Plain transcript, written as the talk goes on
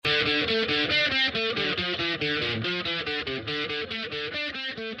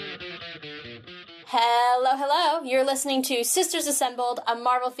Hello. You're listening to Sisters Assembled, a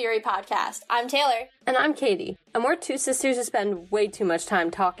Marvel Theory podcast. I'm Taylor. And I'm Katie. And we're two sisters who spend way too much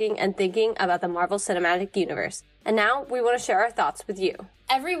time talking and thinking about the Marvel Cinematic Universe. And now we want to share our thoughts with you.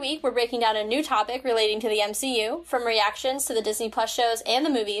 Every week, we're breaking down a new topic relating to the MCU, from reactions to the Disney Plus shows and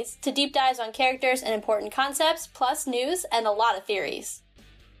the movies, to deep dives on characters and important concepts, plus news and a lot of theories.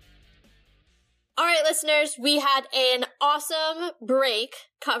 All right, listeners, we had an awesome break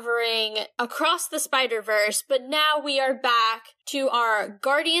covering Across the Spider-Verse, but now we are back to our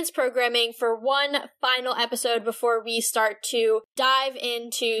Guardians programming for one final episode before we start to dive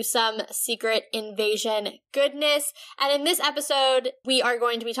into some Secret Invasion goodness. And in this episode, we are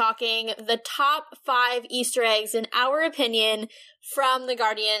going to be talking the top 5 Easter eggs, in our opinion, from the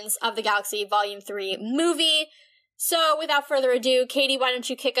Guardians of the Galaxy Volume 3 movie. So, without further ado, Katie, why don't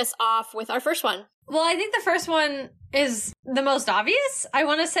you kick us off with our first one? Well, I think the first one is the most obvious, I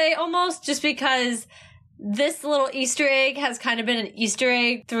want to say, almost, just because this little Easter egg has kind of been an Easter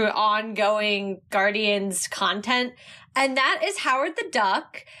egg through ongoing Guardians content, and that is Howard the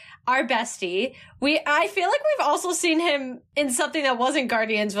Duck, our bestie. I feel like we've also seen him in something that wasn't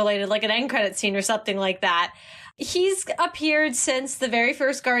Guardians related, like an end credit scene or something like that. He's appeared since the very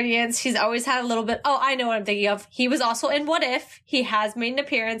first Guardians. He's always had a little bit... Oh, I know what I'm thinking of. He was also in What If. He has made an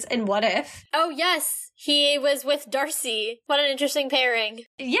appearance in What If. Oh, yes. He was with Darcy. What an interesting pairing.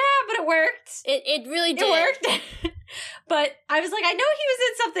 Yeah, but it worked. It really did. It worked. But I was like, I know he was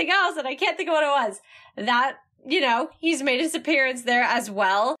in something else, and I can't think of what it was. That... he's made his appearance there as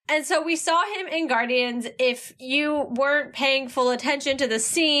well. And so we saw him in Guardians. If you weren't paying full attention to the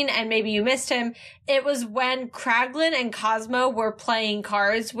scene and maybe you missed him, it was when Kraglin and Cosmo were playing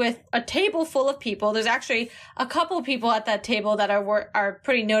cards with a table full of people. There's actually a couple people at that table that are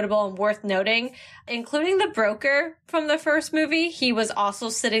pretty notable and worth noting, including the broker from the first movie. He was also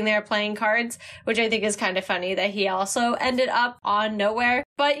sitting there playing cards, which I think is kind of funny that he also ended up on Nowhere.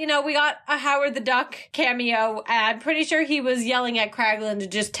 But, we got a Howard the Duck cameo, and I'm pretty sure he was yelling at Kraglin to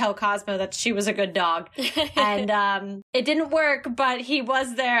just tell Cosmo that she was a good dog. And it didn't work, but he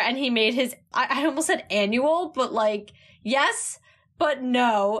was there, and he made his, I almost said annual, but yes, but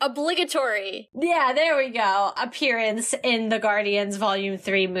no. Obligatory. Yeah, there we go. Appearance in the Guardians Volume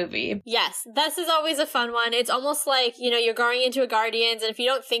 3 movie. Yes, this is always a fun one. It's almost like, you're going into a Guardians, and if you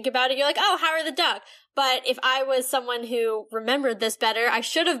don't think about it, you're like, oh, Howard the Duck. But if I was someone who remembered this better, I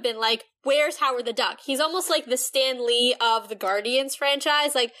should have been like, where's Howard the Duck? He's almost like the Stan Lee of the Guardians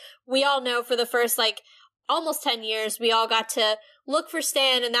franchise. Like, we all know for the first, almost 10 years, we all got to look for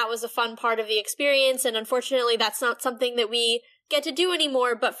Stan, and that was a fun part of the experience. And unfortunately, that's not something that we get to do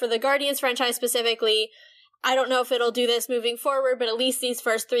anymore. But for the Guardians franchise specifically, I don't know if it'll do this moving forward, but at least these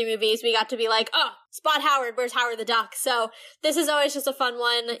first 3 movies, we got to be like, oh, Spot Howard, where's Howard the Duck? So this is always just a fun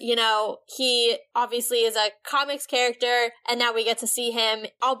one. He obviously is a comics character, and now we get to see him,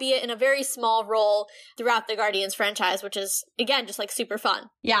 albeit in a very small role throughout the Guardians franchise, which is, again, just super fun.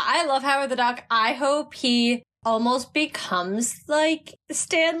 Yeah, I love Howard the Duck. I hope he almost becomes like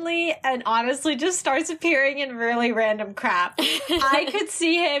Stan Lee and honestly just starts appearing in really random crap. I could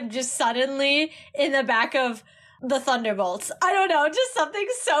see him just suddenly in the back of the Thunderbolts. I don't know, just something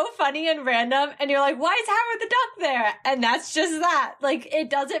so funny and random, and you're like, why is Howard the Duck there? And that's just that. It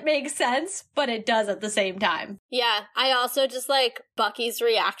doesn't make sense, but it does at the same time. Yeah, I also just Bucky's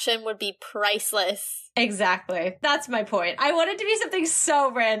reaction would be priceless. Exactly. That's my point. I want it to be something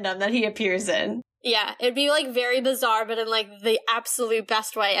so random that he appears in. Yeah, it'd be very bizarre, but in the absolute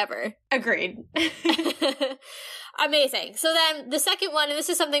best way ever. Agreed. Amazing. So then the second one, and this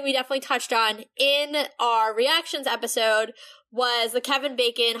is something we definitely touched on in our reactions episode, was the Kevin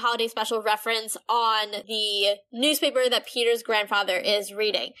Bacon holiday special reference on the newspaper that Peter's grandfather is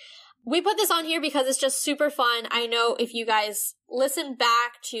reading. We put this on here because it's just super fun. I know if you guys listen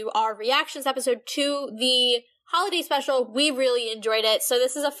back to our reactions episode to the holiday special, we really enjoyed it. So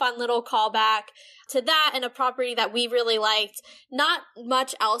this is a fun little callback to that and a property that we really liked. Not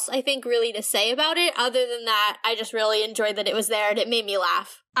much else, I think, really to say about it. Other than that, I just really enjoyed that it was there and it made me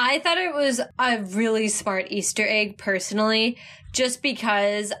laugh. I thought it was a really smart Easter egg, personally, just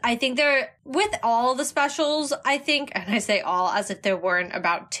because I think with all the specials, I think, and I say all as if there weren't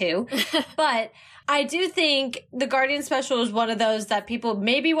about 2, but I do think the Guardian special is one of those that people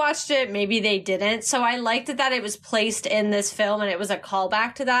maybe watched it, maybe they didn't. So I liked that it was placed in this film and it was a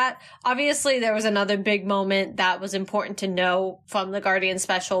callback to that. Obviously, there was another big moment that was important to know from the Guardian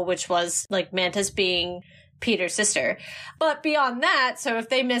special, which was Mantis being Peter's sister. But beyond that, so if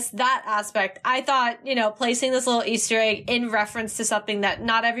they missed that aspect, I thought, placing this little Easter egg in reference to something that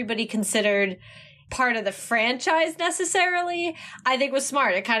not everybody considered part of the franchise necessarily, I think was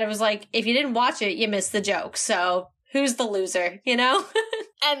smart. It kind of was like, if you didn't watch it, you missed the joke. So who's the loser, you know?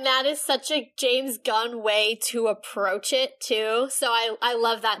 And that is such a James Gunn way to approach it too. So I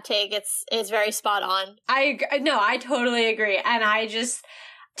love that take. It's very spot on. I totally agree. And I just,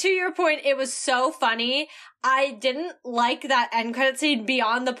 to your point, it was so funny. I didn't like that end credit scene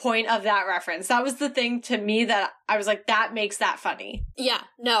beyond the point of that reference. That was the thing to me that I was like, that makes that funny. Yeah,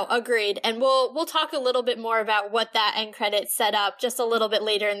 no, agreed. And we'll talk a little bit more about what that end credit set up just a little bit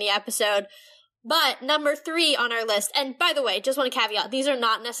later in the episode. But number 3 on our list, and by the way, just want to caveat, these are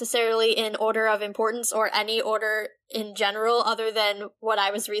not necessarily in order of importance or any order in general other than what I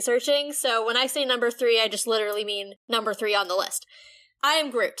was researching. So when I say number 3, I just literally mean number 3 on the list. I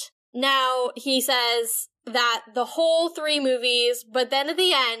am Groot. Now, he says that the whole 3 movies, but then at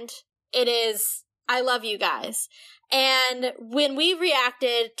the end, it is, I love you guys. And when we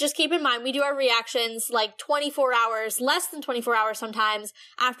reacted, just keep in mind, we do our reactions like 24 hours, less than 24 hours sometimes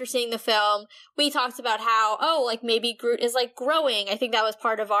after seeing the film. We talked about how, like maybe Groot is like growing. I think that was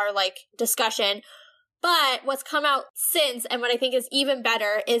part of our like discussion. But what's come out since, and what I think is even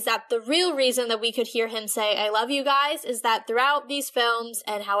better, is that the real reason that we could hear him say, I love you guys, is that throughout these films,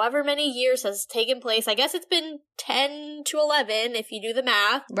 and however many years has taken place, I guess it's been 10 to 11, if you do the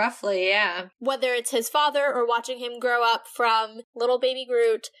math. Roughly, yeah. Whether it's his father or watching him grow up from little baby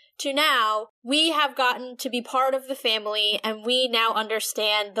Groot to now, we have gotten to be part of the family, and we now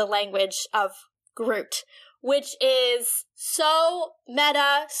understand the language of Groot, which is so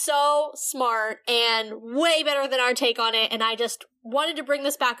meta, so smart, and way better than our take on it. And I just wanted to bring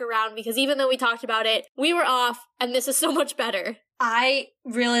this back around because even though we talked about it, we were off, and this is so much better. I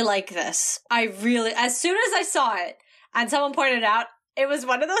really like this. As soon as I saw it, and someone pointed out, it was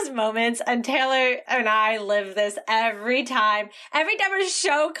one of those moments, and Taylor and I live this every time. Every time a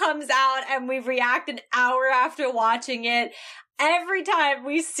show comes out and we react an hour after watching it, every time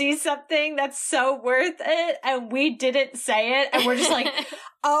we see something that's so worth it and we didn't say it and we're just like,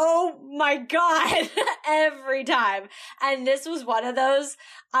 oh my God, every time. And this was one of those.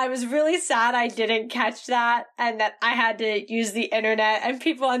 I was really sad I didn't catch that and that I had to use the internet and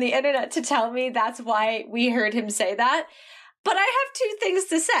people on the internet to tell me that's why we heard him say that. But I have 2 things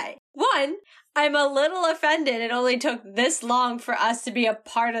to say. One, I'm a little offended it only took this long for us to be a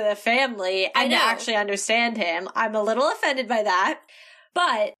part of the family and to actually understand him. I'm a little offended by that.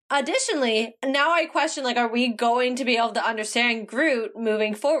 But additionally, now I question, like, are we going to be able to understand Groot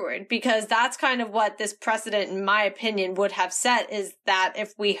moving forward? Because that's kind of what this precedent, in my opinion, would have set, is that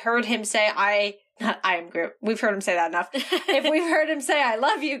if we heard him say, I am Groot. We've heard him say that enough. If we've heard him say, I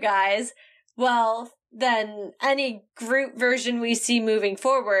love you guys, well, then any Groot version we see moving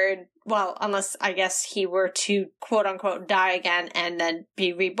forward, well, unless I guess he were to quote unquote die again and then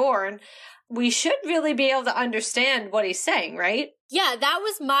be reborn, we should really be able to understand what he's saying, right? Yeah, that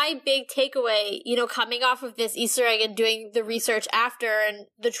was my big takeaway, coming off of this Easter egg and doing the research after, and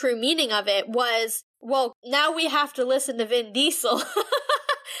the true meaning of it was, well, now we have to listen to Vin Diesel.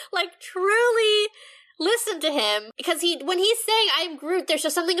 Like, truly listen to him, because when he's saying I am Groot, there's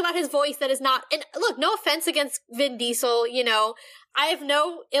just something about his voice that is not, and look, no offense against Vin Diesel, I have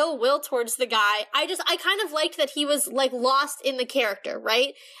no ill will towards the guy. I kind of liked that he was like lost in the character,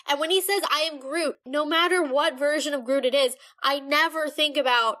 right? And when he says I am Groot, no matter what version of Groot it is, I never think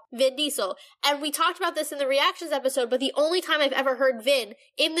about Vin Diesel. And we talked about this in the reactions episode, but the only time I've ever heard Vin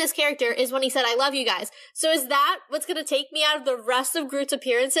in this character is when he said I love you guys. So is that what's going to take me out of the rest of Groot's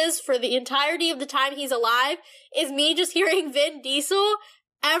appearances for the entirety of the time he's alive? Is me just hearing Vin Diesel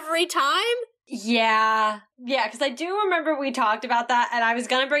every time? Yeah, because I do remember we talked about that, and I was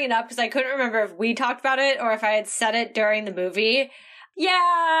going to bring it up because I couldn't remember if we talked about it or if I had said it during the movie. Yeah,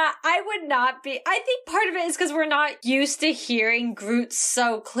 I would not be. I think part of it is because we're not used to hearing Groot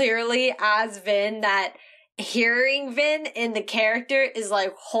so clearly as Vin, that hearing Vin in the character is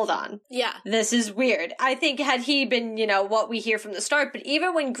like, hold on. Yeah. This is weird. I think had he been, what we hear from the start, but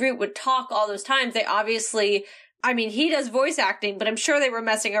even when Groot would talk all those times, they obviously, he does voice acting, but I'm sure they were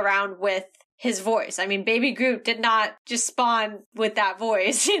messing around with his voice. Baby Groot did not just spawn with that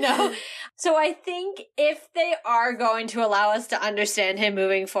voice, So I think if they are going to allow us to understand him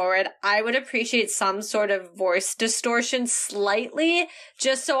moving forward, I would appreciate some sort of voice distortion slightly,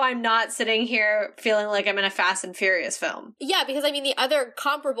 just so I'm not sitting here feeling like I'm in a Fast and Furious film. Yeah, because the other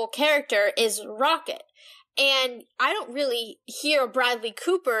comparable character is Rocket. And I don't really hear Bradley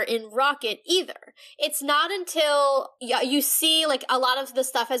Cooper in Rocket either. It's not until you see, like, a lot of the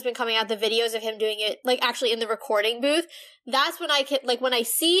stuff has been coming out, the videos of him doing it, like, actually in the recording booth, that's when I can, like, when I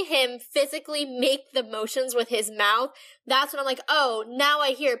see him physically make the motions with his mouth, that's when I'm like, oh, now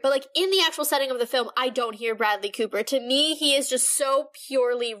I hear it. But, like, in the actual setting of the film, I don't hear Bradley Cooper. To me, he is just so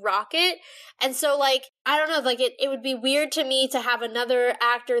purely Rocket. And so, like, I don't know, like, it would be weird to me to have another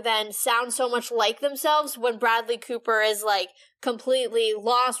actor then sound so much like themselves when Bradley Cooper is, like, completely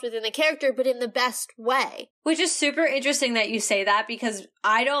lost within the character, but in the best way. Which is super interesting that you say that, because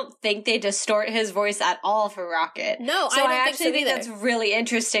I don't think they distort his voice at all for Rocket. No, so I don't actually think so either. that's really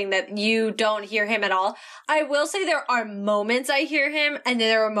interesting that you don't hear him at all. I will say there are moments I hear him, and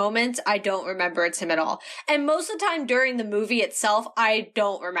there are moments I don't remember it's him at all. And most of the time during the movie itself, I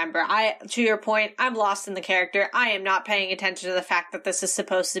don't remember. To your point, I'm lost in the character. I am not paying attention to the fact that this is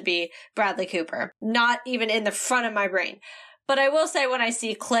supposed to be Bradley Cooper. Not even in the front of my brain. But I will say when I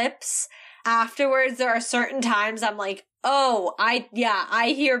see clips afterwards, there are certain times I'm like, oh,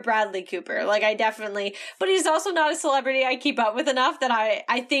 I hear Bradley Cooper. Like, I definitely, but he's also not a celebrity I keep up with enough that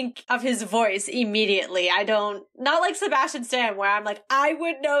I think of his voice immediately. Not like Sebastian Stan, where I'm like, I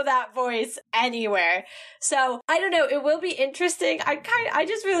would know that voice anywhere. So, I don't know, it will be interesting. I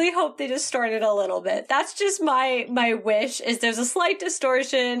just really hope they distort it a little bit. That's just my wish, is there's a slight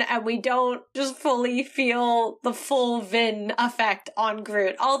distortion and we don't just fully feel the full Vin effect on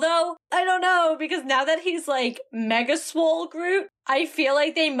Groot. Although, I don't know, because now that he's like mega swole Groot, I feel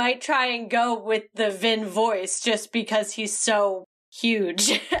like they might try and go with the Vin voice just because he's so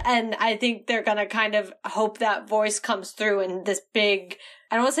huge. And I think they're gonna kind of hope that voice comes through in this big,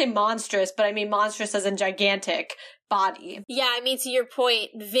 I don't want to say monstrous, but I mean monstrous as in gigantic body. Yeah, I mean, to your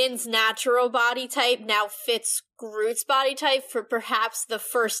point, Vin's natural body type now fits Groot's body type for perhaps the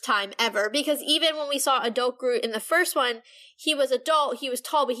first time ever. Because even when we saw adult Groot in the first one, he was adult, he was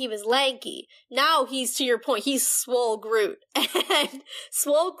tall, but he was lanky. Now he's, to your point, he's swole Groot. And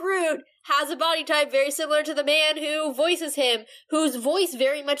swole Groot has a body type very similar to the man who voices him, whose voice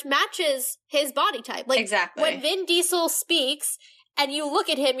very much matches his body type. Like, exactly. When Vin Diesel speaks, and you look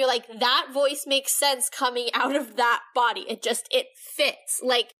at him, you're like, that voice makes sense coming out of that body. It fits.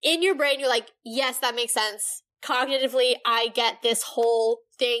 Like, in your brain, you're like, yes, that makes sense. Cognitively, I get this whole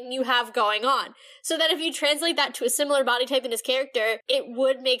thing you have going on. So that if you translate that to a similar body type in his character, it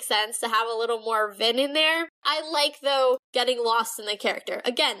would make sense to have a little more Vin in there. I like, though, getting lost in the character.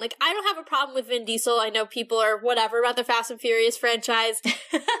 Again, like, I don't have a problem with Vin Diesel. I know people are whatever about the Fast and Furious franchise.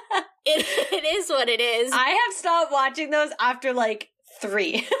 It is what it is. I have stopped watching those after, like,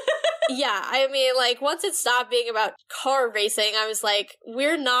 3. Yeah, I mean, like, once it stopped being about car racing, I was like,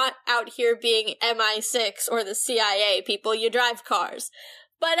 we're not out here being MI6 or the CIA, people. You drive cars.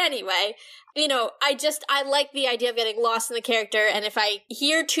 But anyway, you know, I like the idea of getting lost in the character, and if I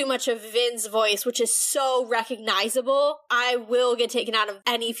hear too much of Vin's voice, which is so recognizable, I will get taken out of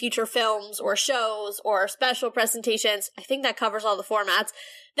any future films or shows or special presentations. I think that covers all the formats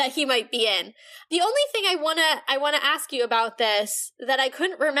that he might be in. The only thing I wanna ask you about this that I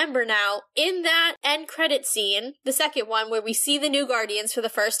couldn't remember now, in that end credit scene, the second one where we see the new Guardians for the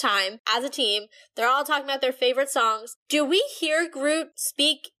first time as a team, they're all talking about their favorite songs. Do we hear Groot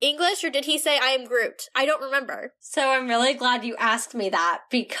speak English, or did he say, I am Groot? I don't remember. So I'm really glad you asked me that,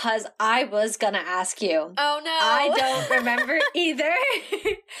 because I was gonna ask you. Oh no. I don't remember either.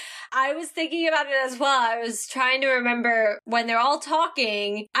 I was thinking about it as well. I was trying to remember when they're all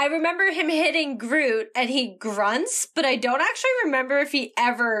talking. I remember him hitting Groot and he grunts, but I don't actually remember if he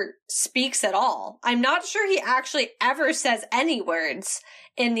ever speaks at all. I'm not sure he actually ever says any words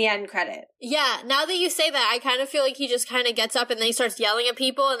in the end credit. Yeah, now that you say that, I kind of feel like he just kind of gets up and then he starts yelling at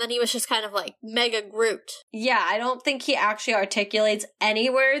people, and then he was just kind of like mega Groot. Yeah, I don't think he actually articulates any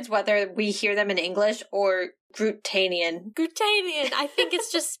words, whether we hear them in English or Grootanian. Grootanian. I think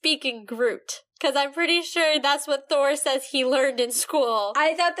it's just speaking Groot. Because I'm pretty sure that's what Thor says he learned in school.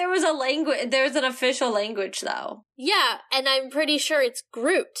 I thought there was an official language, though. Yeah, and I'm pretty sure it's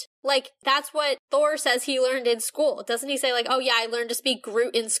Groot. Like, that's what Thor says he learned in school. Doesn't he say, like, oh yeah, I learned to speak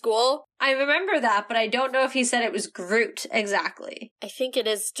Groot in school? I remember that, but I don't know if he said it was Groot exactly. I think it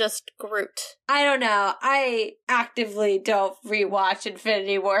is just Groot. I don't know. I don't rewatch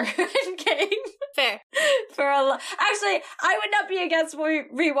Infinity War Endgame. Fair. Actually, I would not be against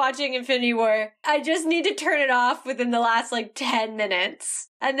rewatching Infinity War. I just need to turn it off within the last, 10 minutes.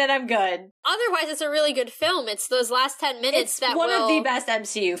 And then I'm good. Otherwise, it's a really good film. It's those last 10 minutes it's one of the best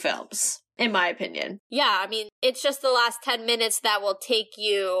MCU films, in my opinion. Yeah, I mean, it's just the last 10 minutes that will take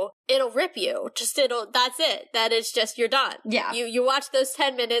you it'll rip you. That's it. That it's just, you're done. Yeah. You watch those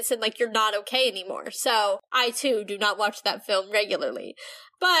 10 minutes and like, you're not okay anymore. So I too do not watch that film regularly.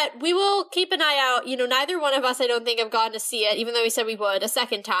 But we will keep an eye out. You know, neither one of us, I don't think, have gone to see it, even though we said we would a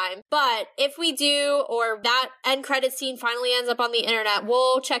second time. But if we do, or that end credit scene finally ends up on the internet,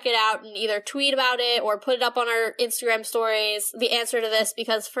 we'll check it out and either tweet about it or put it up on our Instagram stories, the answer to this,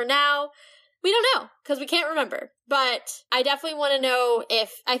 because for now, we don't know, because we can't remember. But I definitely want to know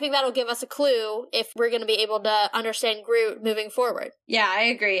I think that'll give us a clue if we're going to be able to understand Groot moving forward. Yeah, I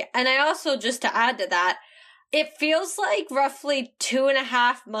agree. And I also, just to add to that, it feels like roughly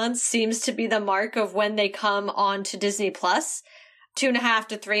 2.5 months seems to be the mark of when they come on to Disney Plus. 2.5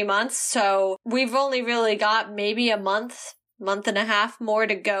 to 3 months. So we've only really got maybe a month and a half more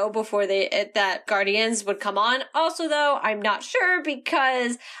to go before that Guardians would come on. Also, though, I'm not sure,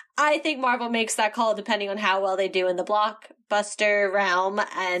 because I think Marvel makes that call depending on how well they do in the blockbuster realm,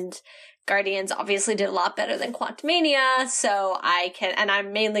 and Guardians obviously did a lot better than Quantumania, so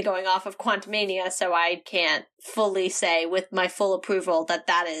I'm mainly going off of Quantumania, so I can't fully say with my full approval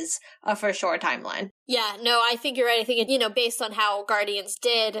that is a for sure timeline. Yeah, no, I think you're right. I think, based on how Guardians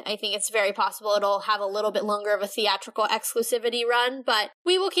did, I think it's very possible it'll have a little bit longer of a theatrical exclusivity run, but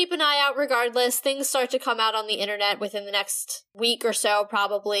we will keep an eye out regardless. Things start to come out on the internet within the next week or so,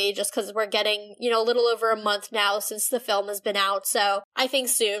 probably, just because we're getting, a little over a month now since the film has been out, so I think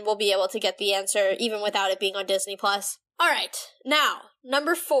soon we'll be able to get the answer, even without it being on Disney+. All right, now,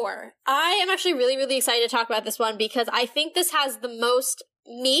 number 4. I am actually really, really excited to talk about this one because I think this has the most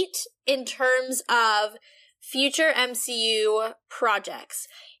meat in terms of future MCU projects.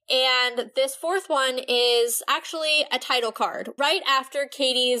 And this 4th one is actually a title card right after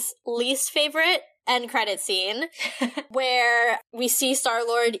Katie's least favorite end credit scene where we see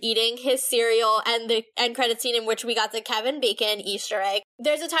Star-Lord eating his cereal, and the end credit scene in which we got the Kevin Bacon Easter egg.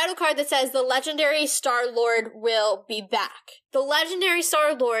 There's a title card that says the legendary Star-Lord will be back. The legendary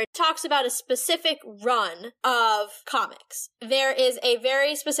Star-Lord talks about a specific run of comics. There is a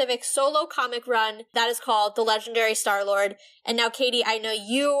very specific solo comic run that is called The Legendary Star-Lord. And now, Katie, I know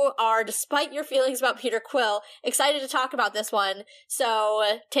you are, despite your feelings about Peter Quill, excited to talk about this one.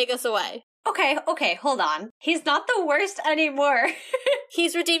 So take us away. Okay, hold on. He's not the worst anymore.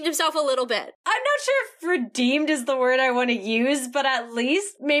 He's redeemed himself a little bit. I'm not sure if redeemed is the word I want to use, but at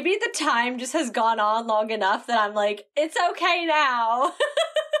least maybe the time just has gone on long enough that I'm like, it's okay now.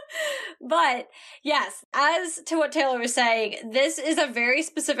 But yes, as to what Taylor was saying, this is a very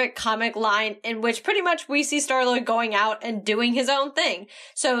specific comic line in which pretty much we see Star-Lord going out and doing his own thing.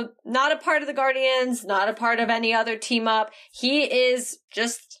 So not a part of the Guardians, not a part of any other team up. He is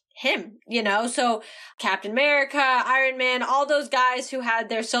just him, so Captain America, Iron Man, all those guys who had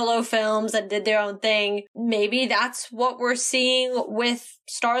their solo films and did their own thing. Maybe that's what we're seeing with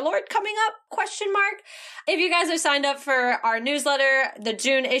Star-Lord coming up, ? If you guys are signed up for our newsletter, the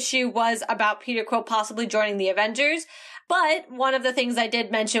June issue was about Peter Quill possibly joining the Avengers. But one of the things I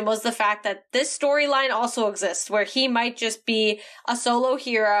did mention was the fact that this storyline also exists, where he might just be a solo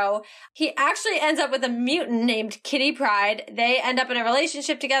hero. He actually ends up with a mutant named Kitty Pryde. They end up in a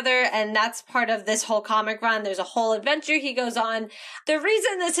relationship together, and that's part of this whole comic run. There's a whole adventure he goes on. The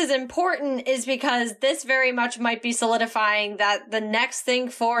reason this is important is because this very much might be solidifying that the next thing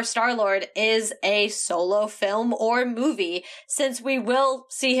for Star-Lord is a solo film or movie, since we will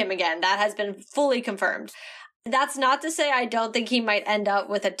see him again. That has been fully confirmed. That's not to say I don't think he might end up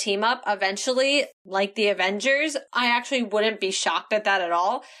with a team up eventually, like the Avengers. I actually wouldn't be shocked at that at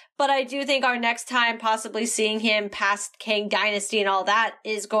all. But I do think our next time possibly seeing him past Kang Dynasty and all that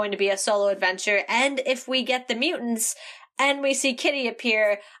is going to be a solo adventure. And if we get the mutants and we see Kitty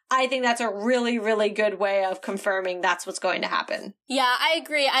appear, I think that's a really, really good way of confirming that's what's going to happen. Yeah, I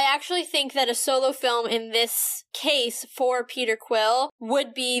agree. I actually think that a solo film in this case for Peter Quill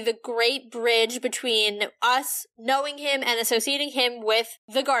would be the great bridge between us knowing him and associating him with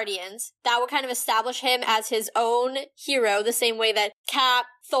the Guardians. That would kind of establish him as his own hero, the same way that Cap,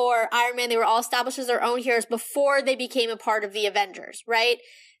 Thor, Iron Man, they were all established as their own heroes before they became a part of the Avengers, right?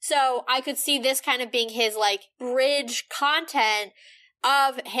 So I could see this kind of being his, bridge content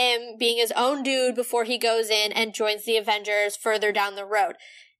of him being his own dude before he goes in and joins the Avengers further down the road.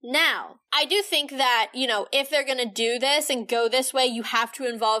 Now, I do think that, if they're gonna do this and go this way, you have to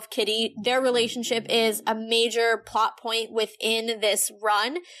involve Kitty. Their relationship is a major plot point within this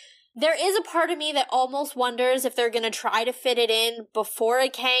run. There is a part of me that almost wonders if they're going to try to fit it in before a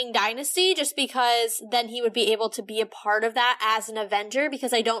Kang Dynasty, just because then he would be able to be a part of that as an Avenger,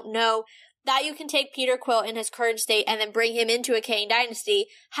 because I don't know that you can take Peter Quill in his current state and then bring him into a Kang Dynasty.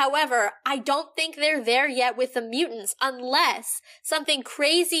 However, I don't think they're there yet with the mutants unless something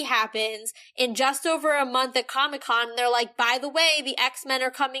crazy happens in just over a month at Comic-Con and they're like, by the way, the X-Men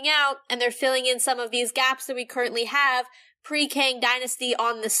are coming out and they're filling in some of these gaps that we currently have pre-Kang Dynasty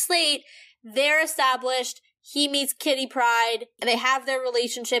on the slate. They're established. He meets Kitty Pryde. They have their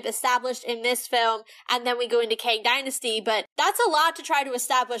relationship established in this film, and then we go into Kang Dynasty, but that's a lot to try to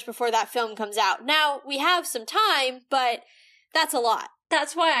establish before that film comes out. Now, we have some time, but that's a lot.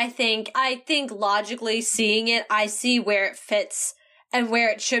 That's why I think logically seeing it, I see where it fits and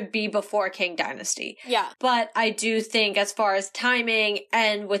where it should be before Kang Dynasty. Yeah. But I do think as far as timing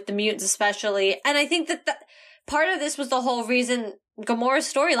and with the mutants especially, and I think that part of this was the whole reason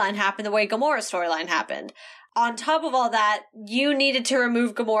Gamora's storyline happened the way Gamora's storyline happened. On top of all that, you needed to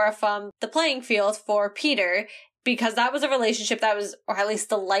remove Gamora from the playing field for Peter because that was a relationship that was, or at least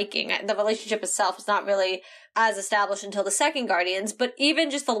the liking. The relationship itself was not really as established until the second Guardians, but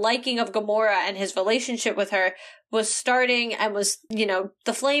even just the liking of Gamora and his relationship with her was starting and was,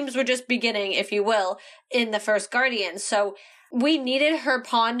 the flames were just beginning, if you will, in the first Guardians. So we needed her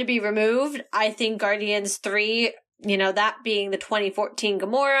pawn to be removed. I think Guardians 3, that being the 2014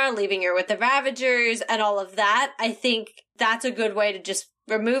 Gamora, leaving her with the Ravagers and all of that. I think that's a good way to just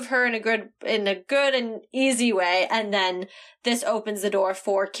remove her in a good and easy way. And then this opens the door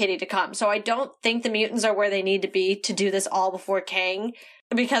for Kitty to come. So I don't think the mutants are where they need to be to do this all before Kang.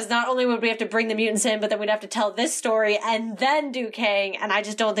 Because not only would we have to bring the mutants in, but then we'd have to tell this story and then do Kang. And I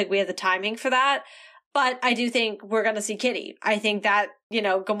just don't think we have the timing for that. But I do think we're going to see Kitty. I think that,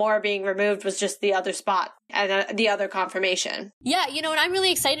 Gamora being removed was just the other spot and the other confirmation. Yeah, and I'm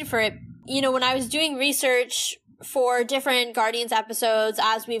really excited for it. When I was doing research for different Guardians episodes,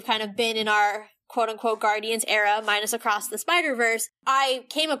 as we've kind of been in our quote-unquote Guardians era, minus Across the Spider-Verse, I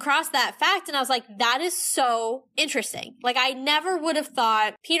came across that fact and I was like, that is so interesting. Like, I never would have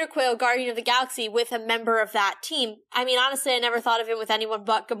thought Peter Quill, Guardian of the Galaxy, with a member of that team. I mean, honestly, I never thought of him with anyone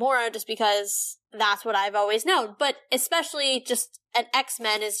but Gamora, just because that's what I've always known. But especially just an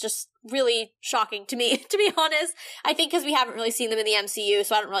X-Men is just really shocking to me, to be honest. I think because we haven't really seen them in the MCU,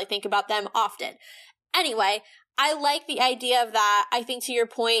 so I don't really think about them often. Anyway, I like the idea of that. I think to your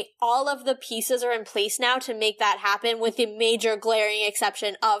point, all of the pieces are in place now to make that happen, with the major glaring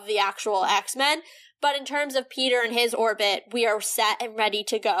exception of the actual X-Men. But in terms of Peter and his orbit, we are set and ready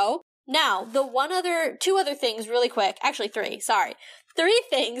to go. Now, two other things really quick. Actually, three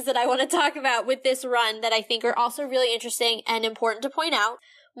things that I want to talk about with this run that I think are also really interesting and important to point out.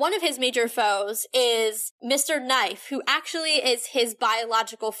 One of his major foes is Mr. Knife, who actually is his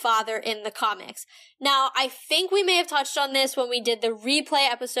biological father in the comics. Now, I think we may have touched on this when we did the replay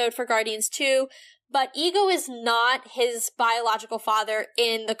episode for Guardians 2, but Ego is not his biological father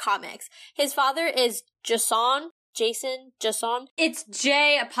in the comics. His father is Jason. It's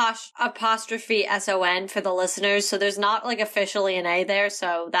J apostrophe S-O-N for the listeners, so there's not officially an A there,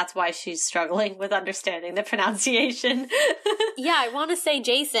 so that's why she's struggling with understanding the pronunciation. Yeah, I want to say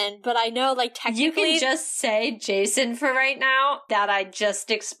Jason, but I know technically... You can just say Jason for right now, that I just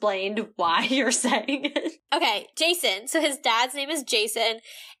explained why you're saying it. Okay, Jason. So his dad's name is Jason,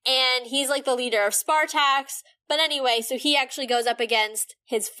 and he's the leader of Spartax. But anyway, so he actually goes up against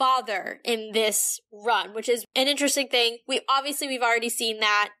his father in this run, which is an interesting thing. We've already seen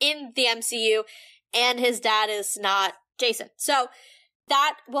that in the MCU, and his dad is not Jason. So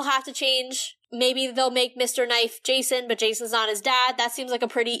that will have to change. Maybe they'll make Mr. Knife Jason, but Jason's not his dad. That seems like a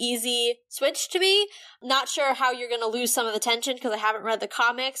pretty easy switch to me. Not sure how you're going to lose some of the tension because I haven't read the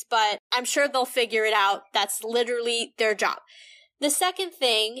comics, but I'm sure they'll figure it out. That's literally their job. The second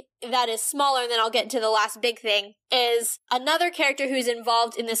thing that is smaller, and then I'll get into the last big thing, is another character who's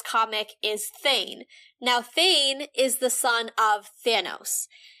involved in this comic is Thane. Now, Thane is the son of Thanos.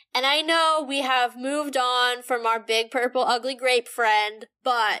 And I know we have moved on from our big purple ugly grape friend,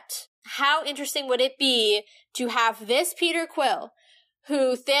 but how interesting would it be to have this Peter Quill,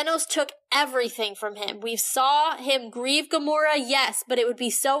 who Thanos took everything from him. We saw him grieve Gamora, yes, but it would be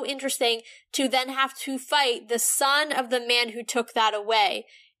so interesting to then have to fight the son of the man who took that away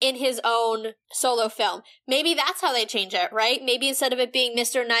in his own solo film. Maybe that's how they change it, right? Maybe instead of it being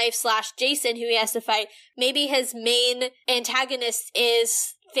Mr. Knife / Jason who he has to fight, maybe his main antagonist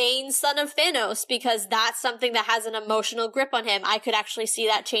is Thane, son of Thanos, because that's something that has an emotional grip on him. I could actually see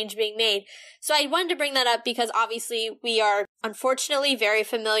that change being made. So I wanted to bring that up because obviously we are unfortunately very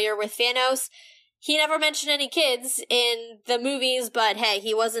familiar with Thanos. He never mentioned any kids in the movies, but hey,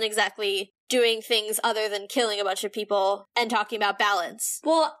 he wasn't exactly doing things other than killing a bunch of people and talking about balance.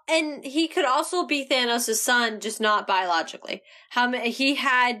 Well, and he could also be Thanos' son, just not biologically. He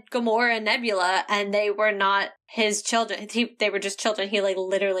had Gamora and Nebula, and they were not his children. They were just children he, like,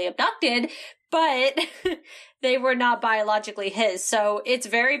 literally abducted, but they were not biologically his. So it's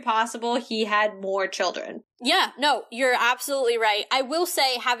very possible he had more children. Yeah, no, you're absolutely right. I will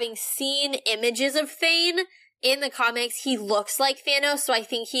say, having seen images of Thane in the comics, he looks like Thanos, so I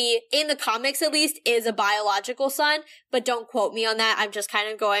think he, in the comics at least, is a biological son, but don't quote me on that. I'm just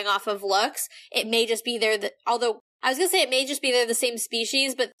kind of going off of looks. It may just be although I was gonna say it may just be they're the same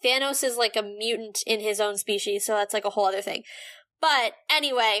species, but Thanos is like a mutant in his own species, so that's like a whole other thing. But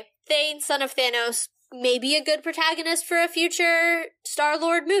anyway, Thane, son of Thanos, may be a good protagonist for a future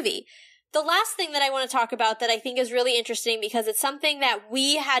Star-Lord movie. The last thing that I want to talk about that I think is really interesting, because it's something that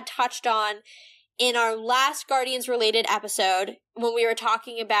we had touched on in our last Guardians-related episode, when we were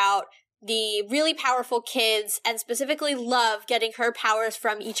talking about the really powerful kids, and specifically Love getting her powers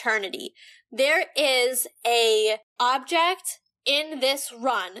from Eternity. There is a object in this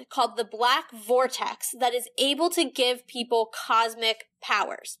run called the Black Vortex that is able to give people cosmic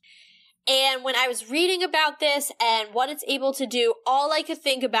powers. And when I was reading about this and what it's able to do, all I could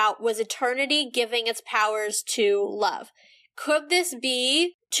think about was Eternity giving its powers to Love. Could this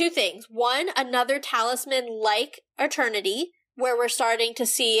be two things? One, another talisman like Eternity, where we're starting to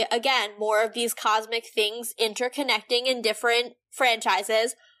see, again, more of these cosmic things interconnecting in different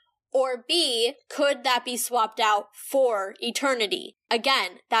franchises. Or B, could that be swapped out for Eternity?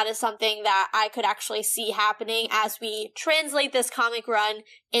 Again, that is something that I could actually see happening as we translate this comic run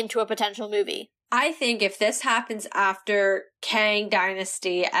into a potential movie. I think if this happens after Kang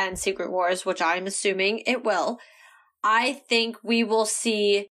Dynasty and Secret Wars, which I'm assuming it will, I think we will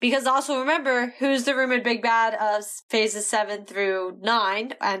see, because also remember, who's the rumored big bad of phases 7 through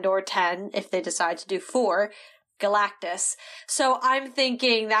 9 and or 10, if they decide to do 4, Galactus. So I'm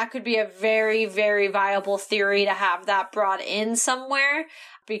thinking that could be a very, very viable theory to have that brought in somewhere,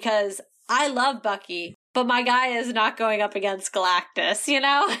 because I love Bucky, but my guy is not going up against Galactus, you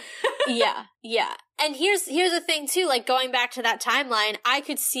know? Yeah. And here's the thing too, like going back to that timeline, I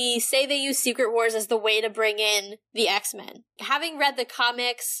could say they use Secret Wars as the way to bring in the X-Men. Having read the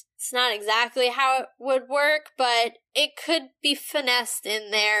comics, it's not exactly how it would work, but it could be finessed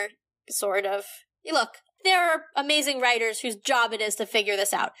in there, sort of. Look, there are amazing writers whose job it is to figure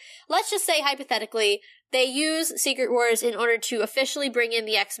this out. Let's just say, hypothetically, they use Secret Wars in order to officially bring in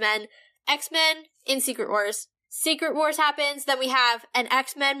the X-Men. X-Men in Secret Wars. Secret Wars happens, then we have an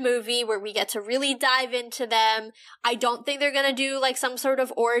X-Men movie where we get to really dive into them. I don't think they're gonna do like some sort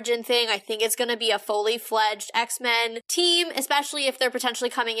of origin thing. I think it's gonna be a fully fledged X-Men team, especially if they're potentially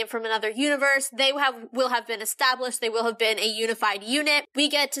coming in from another universe. They will have been established. They will have been a unified unit. We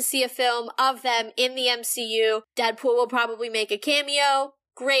get to see a film of them in the MCU. Deadpool will probably make a cameo.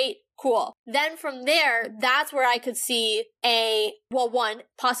 Great. Cool. Then from there, that's where I could see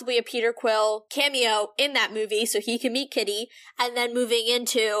possibly a Peter Quill cameo in that movie so he can meet Kitty, and then moving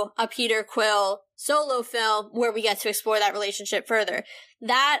into a Peter Quill solo film where we get to explore that relationship further.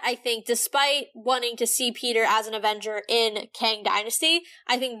 That, I think, despite wanting to see Peter as an Avenger in Kang Dynasty,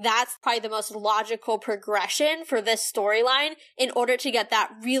 I think that's probably the most logical progression for this storyline in order to get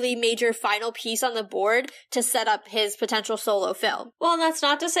that really major final piece on the board to set up his potential solo film. Well, that's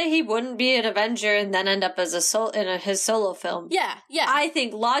not to say he wouldn't be an Avenger and then end up as his solo film. Yeah. I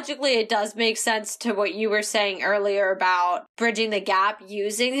think logically it does make sense to what you were saying earlier about bridging the gap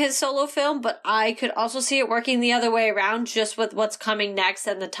using his solo film, but I could also see it working the other way around just with what's coming next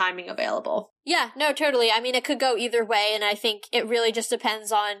and the timing available. Yeah, no, totally. I mean, it could go either way, and I think it really just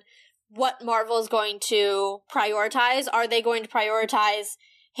depends on what Marvel is going to prioritize. Are they going to prioritize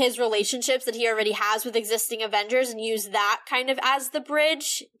his relationships that he already has with existing Avengers and use that kind of as the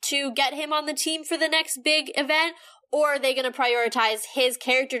bridge to get him on the team for the next big event? Or are they going to prioritize his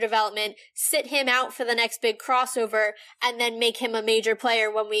character development, sit him out for the next big crossover, and then make him a major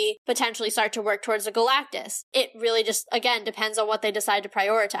player when we potentially start to work towards a Galactus? It really just, again, depends on what they decide to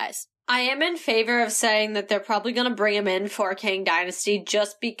prioritize. I am in favor of saying that they're probably going to bring him in for Kang Dynasty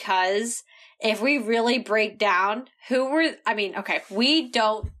just because if we really break down we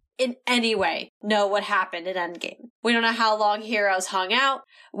don't in any way know what happened at Endgame. We don't know how long heroes hung out.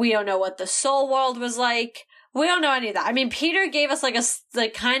 We don't know what the Soul World was like. We don't know any of that. I mean, Peter gave us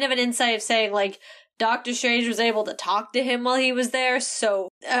like kind of an insight of saying like Doctor Strange was able to talk to him while he was there, so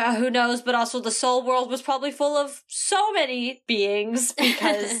who knows? But also the Soul World was probably full of so many beings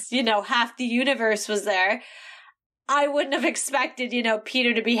because, half the universe was there. I wouldn't have expected,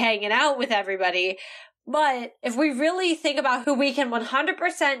 Peter to be hanging out with everybody. But if we really think about who we can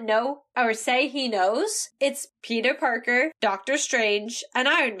 100% know or say he knows, it's Peter Parker, Doctor Strange, and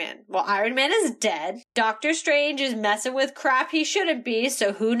Iron Man. Well, Iron Man is dead. Doctor Strange is messing with crap he shouldn't be,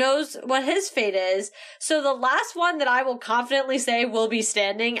 so who knows what his fate is. So the last one that I will confidently say will be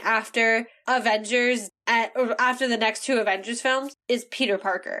standing after Avengers, or after the next two Avengers films, is Peter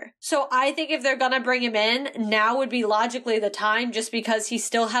Parker. So I think if they're gonna bring him in, now would be logically the time, just because he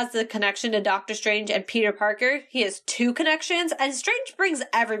still has the connection to Doctor Strange and Peter Parker. He has two connections, and Strange brings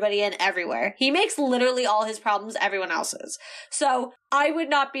everybody in everywhere. He makes literally all his problems everyone else's. So I would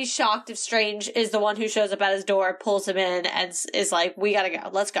not be shocked if Strange is the one who shows up at his door, pulls him in, and is like, we gotta go,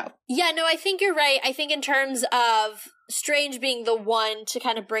 let's go. Yeah, no, I think you're right. I think in terms of Strange being the one to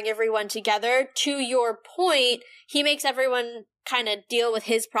kind of bring everyone together, to your point, he makes everyone kind of deal with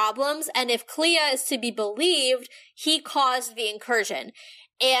his problems, and if Clea is to be believed, he caused the incursion.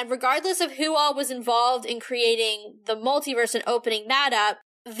 And regardless of who all was involved in creating the multiverse and opening that up,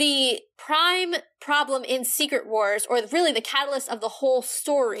 the prime problem in Secret Wars, or really the catalyst of the whole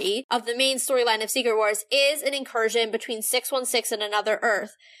story, of the main storyline of Secret Wars, is an incursion between 616 and another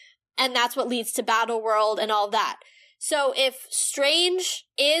Earth. And that's what leads to Battle World and all that. So if Strange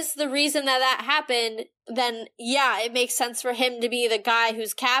is the reason that happened, then yeah, it makes sense for him to be the guy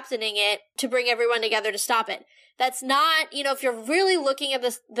who's captaining it to bring everyone together to stop it. That's not, if you're really looking at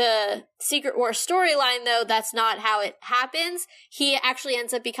the Secret Wars storyline, though, that's not how it happens. He actually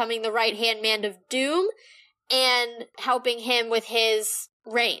ends up becoming the right-hand man of Doom and helping him with his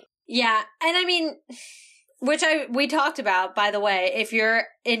reign. Yeah, and I mean, which we talked about, by the way. If you're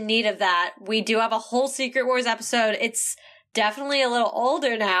in need of that, we do have a whole Secret Wars episode. It's definitely a little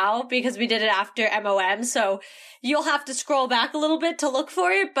older now because we did it after MOM, so you'll have to scroll back a little bit to look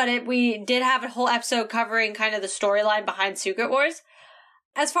for it, but we did have a whole episode covering kind of the storyline behind Secret Wars.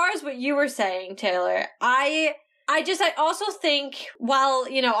 As far as what you were saying, Taylor, I also think, while,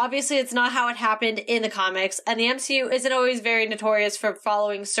 obviously it's not how it happened in the comics, and the MCU isn't always very notorious for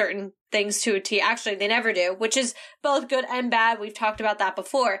following certain things to a T. Actually, they never do, which is both good and bad. We've talked about that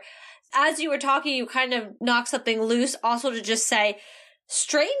before. As you were talking, you kind of knocked something loose, also to just say,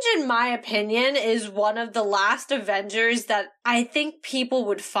 Strange, in my opinion, is one of the last Avengers that I think people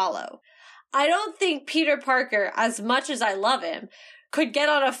would follow. I don't think Peter Parker, as much as I love him, could get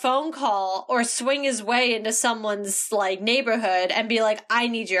on a phone call or swing his way into someone's, neighborhood and be like, I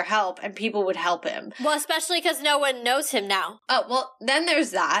need your help, and people would help him. Well, especially because no one knows him now. Oh, well, then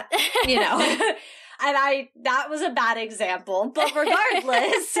there's that, And that was a bad example, but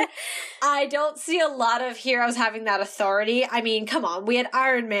regardless, I don't see a lot of heroes having that authority. I mean, come on, we had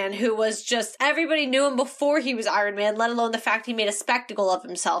Iron Man, who was just, everybody knew him before he was Iron Man, let alone the fact he made a spectacle of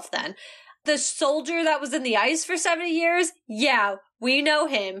himself then. The soldier that was in the ice for 70 years, yeah, we know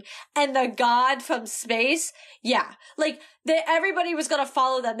him. And the god from space, yeah. Everybody was going to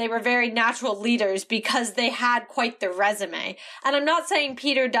follow them. They were very natural leaders because they had quite the resume. And I'm not saying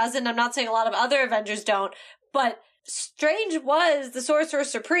Peter doesn't. I'm not saying a lot of other Avengers don't. But Strange was the Sorcerer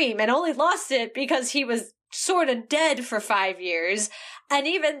Supreme and only lost it because he was sort of dead for 5 years. And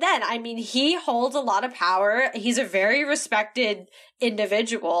even then, I mean, he holds a lot of power. He's a very respected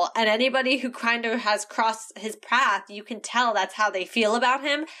individual. And anybody who kind of has crossed his path, you can tell that's how they feel about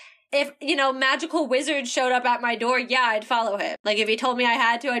him. If, magical wizard showed up at my door, yeah, I'd follow him. If he told me I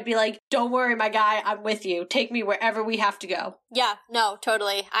had to, I'd be like, don't worry, my guy, I'm with you. Take me wherever we have to go. Yeah, no,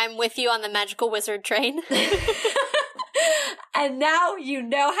 totally. I'm with you on the magical wizard train. And now you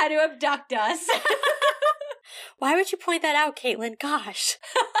know how to abduct us. Why would you point that out, Caitlin? Gosh.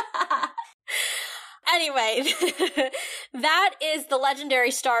 Anyway, that is the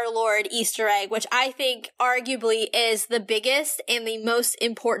legendary Star-Lord Easter egg, which I think arguably is the biggest and the most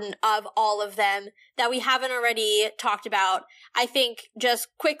important of all of them that we haven't already talked about. I think just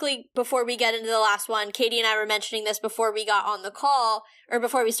quickly before we get into the last one, Katie and I were mentioning this before we got on the call, or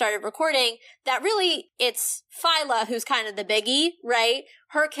before we started recording, that really it's Phyla who's kind of the biggie, right?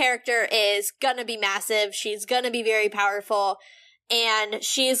 Her character is gonna be massive. She's gonna be very powerful. And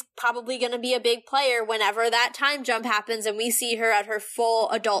she's probably going to be a big player whenever that time jump happens and we see her at her full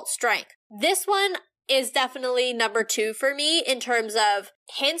adult strength. This one is definitely number 2 for me in terms of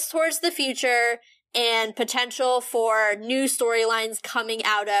hints towards the future and potential for new storylines coming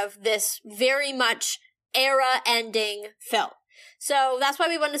out of this very much era-ending film. So that's why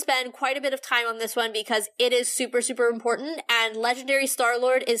we want to spend quite a bit of time on this one, because it is super, super important, and Legendary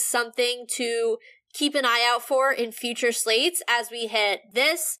Star-Lord is something to keep an eye out for in future slates as we hit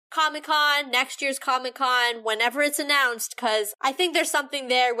this Comic-Con, next year's Comic-Con, whenever it's announced, because I think there's something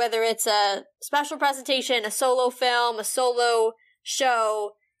there, whether it's a special presentation, a solo film, a solo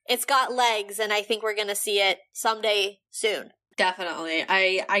show. it's got legs, and I think we're going to see it someday soon. Definitely.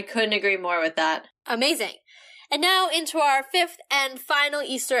 I couldn't agree more with that. Amazing. And now into our fifth and final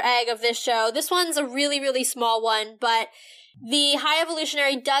Easter egg of this show. This one's a really, really small one, but the High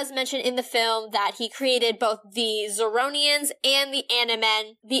Evolutionary does mention in the film that he created both the Zeronians and the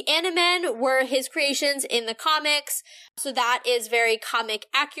Animen. The Animen were his creations in the comics, so that is very comic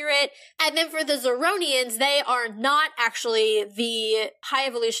accurate. And then for the Zeronians, they are not actually the High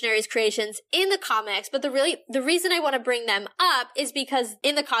Evolutionary's creations in the comics, but the reason I want to bring them up is because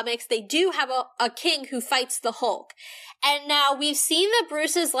in the comics, they do have a king who fights the Hulk. And now we've seen that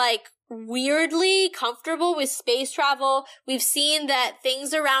Bruce is weirdly comfortable with space travel. We've seen that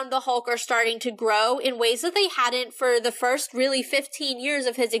things around the Hulk are starting to grow in ways that they hadn't for the first really 15 years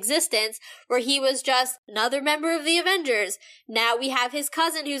of his existence, where he was just another member of the Avengers. Now we have his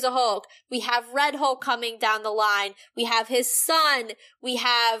cousin who's a Hulk. We have Red Hulk coming down the line. We have his son. We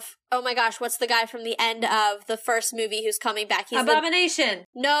have, oh my gosh, what's the guy from the end of the first movie who's coming back? He's Abomination.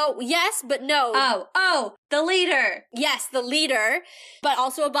 No, yes, but no. Oh, the leader. Yes, the leader, but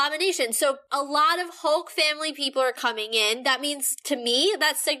also Abomination. So a lot of Hulk family people are coming in. That means, to me,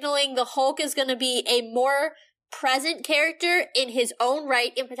 that's signaling the Hulk is going to be a more present character in his own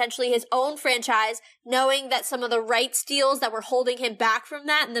right, in potentially his own franchise, knowing that some of the rights deals that were holding him back from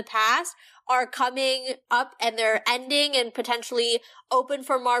that in the past are coming up and they're ending and potentially open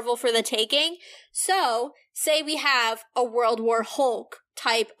for Marvel for the taking. So, say we have a World War Hulk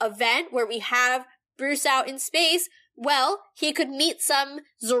type event where we have Bruce out in space, well, he could meet some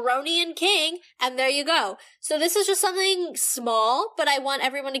Zeronian king, and there you go. So this is just something small, but I want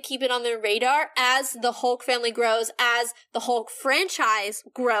everyone to keep it on their radar as the Hulk family grows, as the Hulk franchise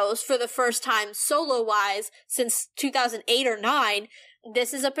grows for the first time solo-wise since 2008 or 9.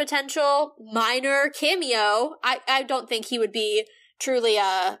 This is a potential minor cameo. I don't think he would be truly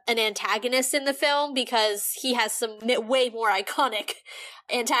an antagonist in the film because he has some way more iconic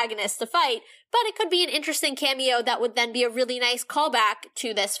antagonists to fight, but it could be an interesting cameo that would then be a really nice callback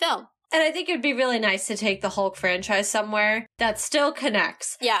to this film. And I think it'd be really nice to take the Hulk franchise somewhere that still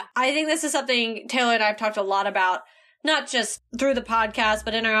connects. Yeah. I think this is something Taylor and I have talked a lot about, not just through the podcast,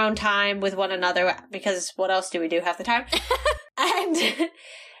 but in our own time with one another, because what else do we do half the time? And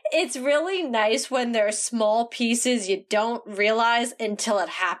it's really nice when there are small pieces you don't realize until it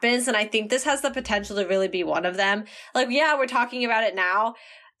happens. And I think this has the potential to really be one of them. Yeah, we're talking about it now.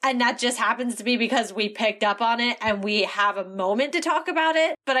 And that just happens to be because we picked up on it and we have a moment to talk about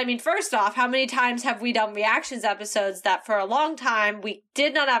it. But I mean, first off, how many times have we done reactions episodes that for a long time we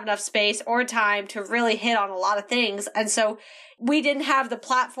did not have enough space or time to really hit on a lot of things? And so we didn't have the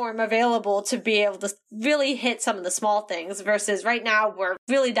platform available to be able to really hit some of the small things versus right now we're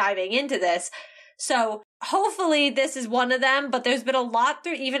really diving into this. So hopefully this is one of them, but there's been a lot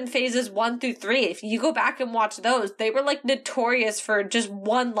through even phases 1 through 3. If you go back and watch those, they were notorious for just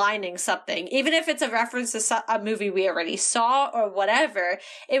one-lining something. Even if it's a reference to a movie we already saw or whatever,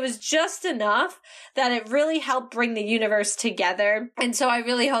 it was just enough that it really helped bring the universe together. And so I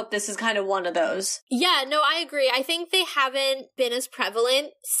really hope this is kind of one of those. Yeah, no, I agree. I think they haven't been as prevalent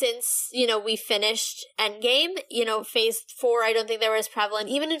since, we finished Endgame. Phase 4, I don't think they were as prevalent.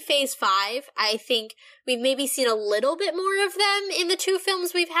 Even in Phase 5, I think we've maybe seen a little bit more of them in the 2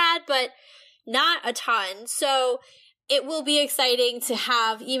 films we've had, but not a ton. So it will be exciting to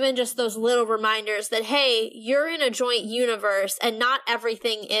have even just those little reminders that, hey, you're in a joint universe and not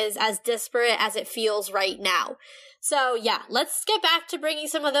everything is as disparate as it feels right now. So yeah, let's get back to bringing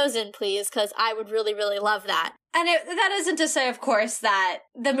some of those in, please, because I would really, really love that. And that isn't to say, of course, that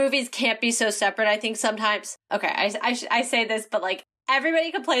the movies can't be so separate. I think sometimes, okay, I say this, but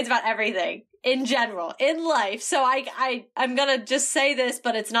everybody complains about everything in general, in life. So I'm gonna just say this,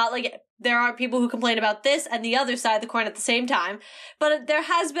 but it's not there are people who complain about this and the other side of the coin at the same time. But there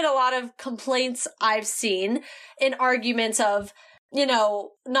has been a lot of complaints I've seen in arguments of,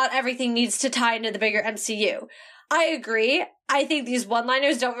 not everything needs to tie into the bigger MCU. I agree. I think these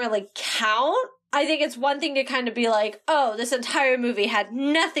one-liners don't really count. I think it's one thing to kind of be oh, this entire movie had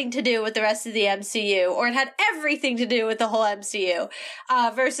nothing to do with the rest of the MCU, or it had everything to do with the whole MCU,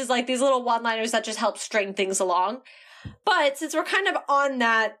 versus these little one-liners that just help string things along. But since we're kind of on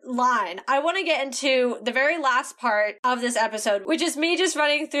that line, I want to get into the very last part of this episode, which is me just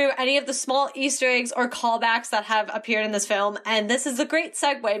running through any of the small Easter eggs or callbacks that have appeared in this film. And this is a great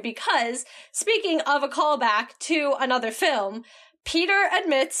segue because, speaking of a callback to another film, Peter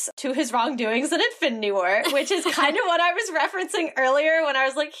admits to his wrongdoings in Infinity War, which is kind of what I was referencing earlier when I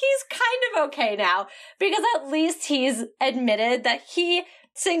was he's kind of okay now, because at least he's admitted that he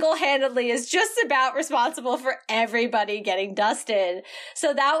single-handedly is just about responsible for everybody getting dusted.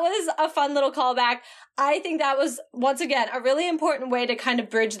 So that was a fun little callback. I think that was, once again, a really important way to kind of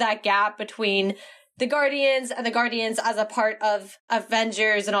bridge that gap between the Guardians and the Guardians as a part of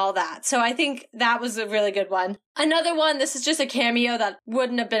Avengers and all that. So I think that was a really good one. Another one, this is just a cameo that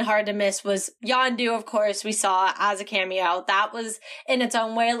wouldn't have been hard to miss, was Yondu, of course, we saw as a cameo. That was, in its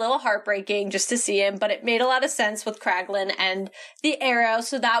own way, a little heartbreaking just to see him, but it made a lot of sense with Kraglin and the arrow.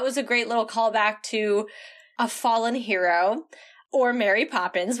 So that was a great little callback to a fallen hero, or Mary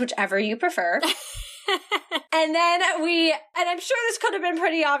Poppins, whichever you prefer. And then and I'm sure this could have been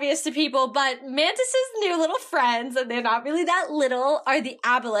pretty obvious to people, but Mantis's new little friends, and they're not really that little, are the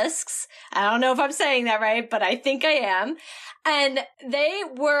Abelisks. I don't know if I'm saying that right, but I think I am. And they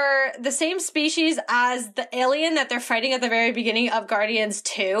were the same species as the alien that they're fighting at the very beginning of Guardians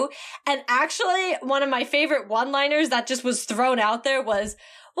 2. And actually, one of my favorite one-liners that just was thrown out there was,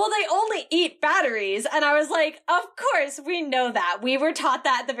 well, they only eat batteries. And I was like, of course, we know that. We were taught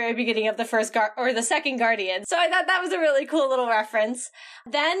that at the very beginning of the the second Guardian. So I thought that was a really cool little reference.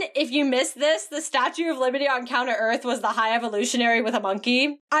 Then, if you missed this, the Statue of Liberty on Counter-Earth was the High Evolutionary with a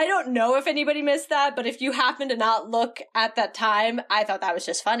monkey. I don't know if anybody missed that, but if you happen to not look at that time, I thought that was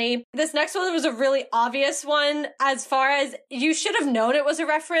just funny. This next one was a really obvious one, as far as you should have known it was a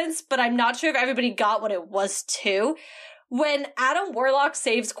reference, but I'm not sure if everybody got what it was too. When Adam Warlock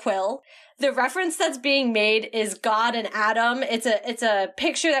saves Quill, the reference that's being made is God and Adam. It's a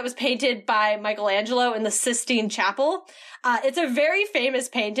picture that was painted by Michelangelo in the Sistine Chapel. It's a very famous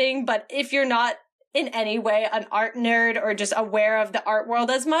painting, but if you're not in any way an art nerd or just aware of the art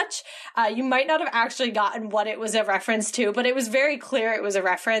world as much, you might not have actually gotten what it was a reference to, but it was very clear it was a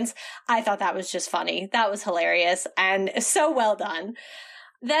reference. I thought that was just funny. That was hilarious and so well done.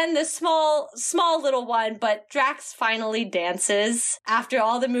 Then the small little one, but Drax finally dances. After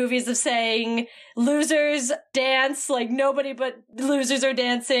all the movies of saying losers dance, like nobody but losers are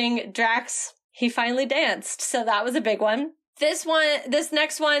dancing, Drax, he finally danced. So that was a big one. This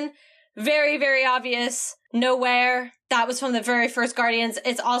next one, very, very obvious. Nowhere. That was from the very first Guardians.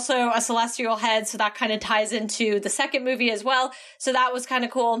 It's also a celestial head, so that kind of ties into the second movie as well. So that was kind of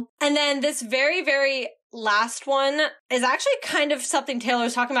cool. And then this very, very last one is actually kind of something Taylor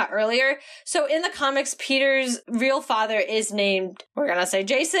was talking about earlier. So in the comics, Peter's real father is named, we're gonna say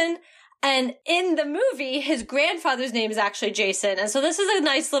Jason. And in the movie, his grandfather's name is actually Jason. And so this is a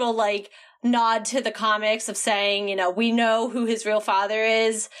nice little, like, nod to the comics of saying, you know, we know who his real father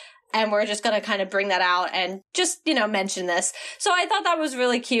is. And we're just going to kind of bring that out and just, you know, mention this. So I thought that was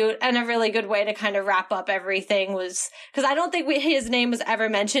really cute and a really good way to kind of wrap up everything, was because I don't think his name was ever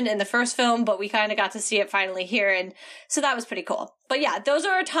mentioned in the first film, but we kind of got to see it finally here. And so that was pretty cool. But yeah, those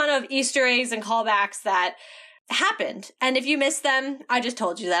are a ton of Easter eggs and callbacks that happened. And if you missed them, I just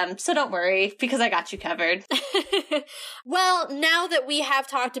told you them. So don't worry, because I got you covered. Well, now that we have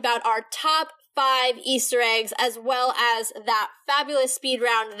talked about our top 5 Easter eggs, as well as that fabulous speed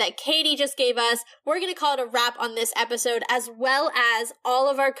round that Katie just gave us, we're going to call it a wrap on this episode, as well as all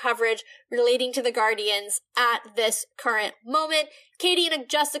of our coverage relating to the Guardians at this current moment. Katie, in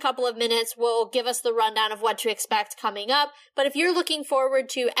just a couple of minutes, will give us the rundown of what to expect coming up. But if you're looking forward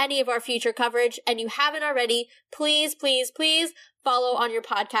to any of our future coverage and you haven't already, please, please, please follow on your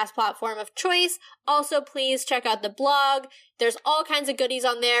podcast platform of choice. Also, please check out the blog. There's all kinds of goodies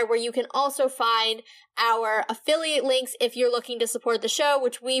on there where you can also find our affiliate links if you're looking to support the show,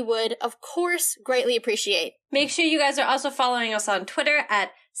 which we would, of course, greatly appreciate. Make sure you guys are also following us on Twitter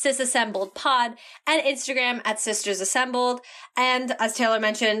at SisAssembledPod and Instagram at SistersAssembled. And as Taylor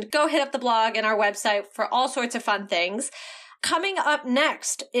mentioned, go hit up the blog and our website for all sorts of fun things. Coming up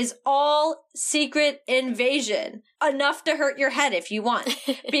next is All Secret Invasion. Enough to hurt your head if you want.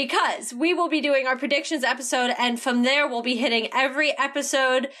 Because we will be doing our predictions episode, and from there we'll be hitting every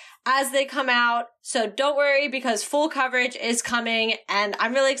episode as they come out. So don't worry, because full coverage is coming, and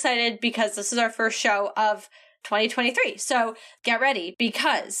I'm really excited because this is our first show of 2023. So get ready,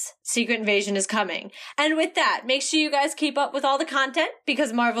 because Secret Invasion is coming. And with that, make sure you guys keep up with all the content,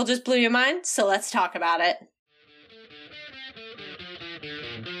 because Marvel just blew your mind, so let's talk about it.